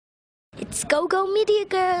it's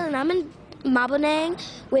GoGoMediaGirl, and I'm in Maboneng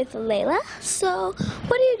with Layla. So,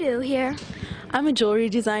 what do you do here? I'm a jewelry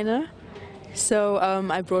designer, so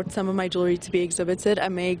I brought some of my jewelry to be exhibited. I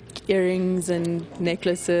make earrings and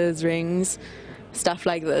necklaces, rings, stuff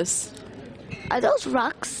like this. Are those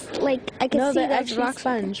rocks? Like, I can No, see they're those actually rocks.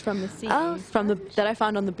 sponge from the sea, Oh, that I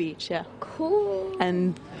found on the beach. Yeah. Cool.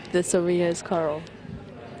 And this over here is coral.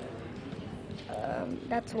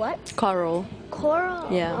 That's what? Coral.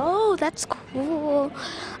 Coral. Yeah. Oh, that's cool.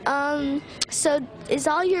 So is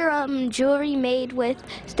all your jewelry made with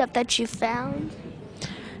stuff that you found?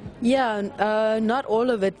 Yeah, not all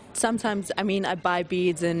of it. Sometimes, I mean, I buy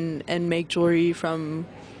beads and make jewelry from,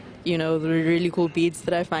 the really cool beads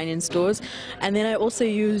that I find in stores. And then I also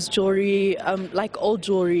use jewelry, like old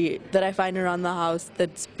jewelry that I find around the house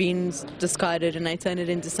that's been discarded, and I turn it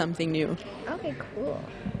into something new. Okay, cool.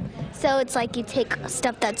 So it's like you take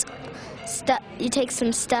you take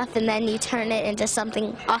some stuff and then you turn it into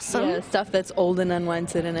something awesome. Yeah, stuff that's old and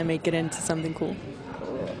unwanted, and I make it into something cool.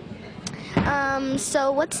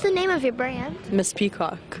 So what's the name of your brand? Miss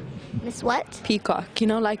Peacock. Miss what? Peacock.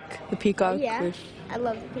 Like the peacock with I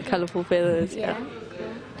love the peacock. colorful feathers. Yeah.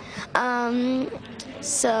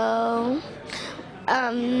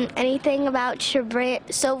 Anything about your brand?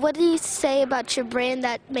 So what do you say about your brand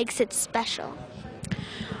that makes it special?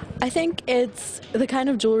 I think it's the kind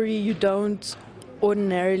of jewelry you don't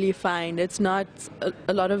ordinarily find. It's not,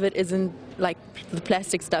 a lot of it isn't like the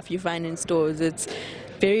plastic stuff you find in stores. It's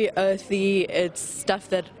very earthy. It's stuff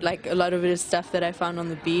that, like, a lot of it is stuff that I found on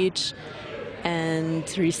the beach and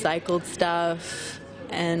recycled stuff.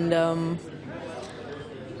 And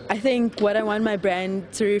I think what I want my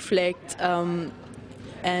brand to reflect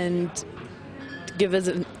and give as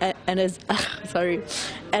an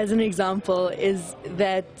example is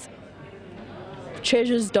that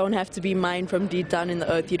treasures don't have to be mined from deep down in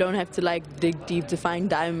the earth. You don't have to dig deep to find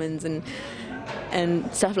diamonds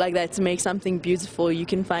and stuff like that to make something beautiful. You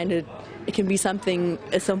can find it. It can be something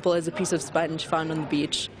as simple as a piece of sponge found on the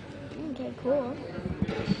beach. Okay, cool.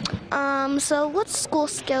 So what school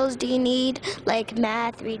skills do you need, like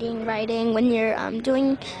math, reading, writing, when you're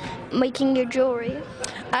making your jewelry?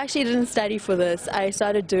 I actually didn't study for this. I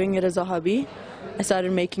started doing it as a hobby. I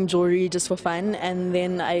started making jewelry just for fun, and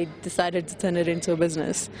then I decided to turn it into a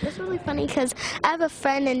business. It's really funny because I have a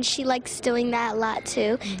friend and she likes doing that a lot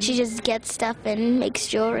too. She just gets stuff and makes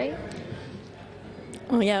jewelry.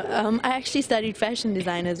 Oh yeah, I actually studied fashion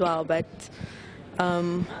design as well, but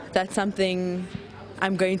that's something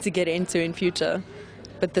I'm going to get into in future.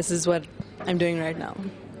 But this is what I'm doing right now,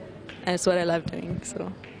 and it's what I love doing.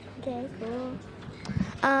 So. Okay, cool.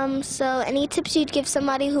 So any tips you'd give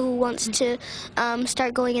somebody who wants to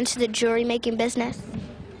start going into the jewelry making business?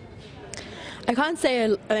 I can't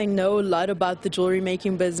say I know a lot about the jewelry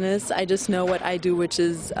making business. I just know what I do, which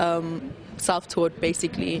is self-taught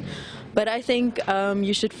basically. But I think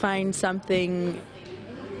you should find something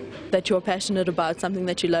that you're passionate about, something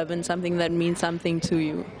that you love, and something that means something to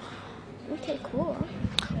you. Okay, cool.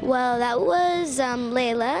 Well, that was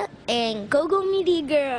Layla and GoGoMediaGirl.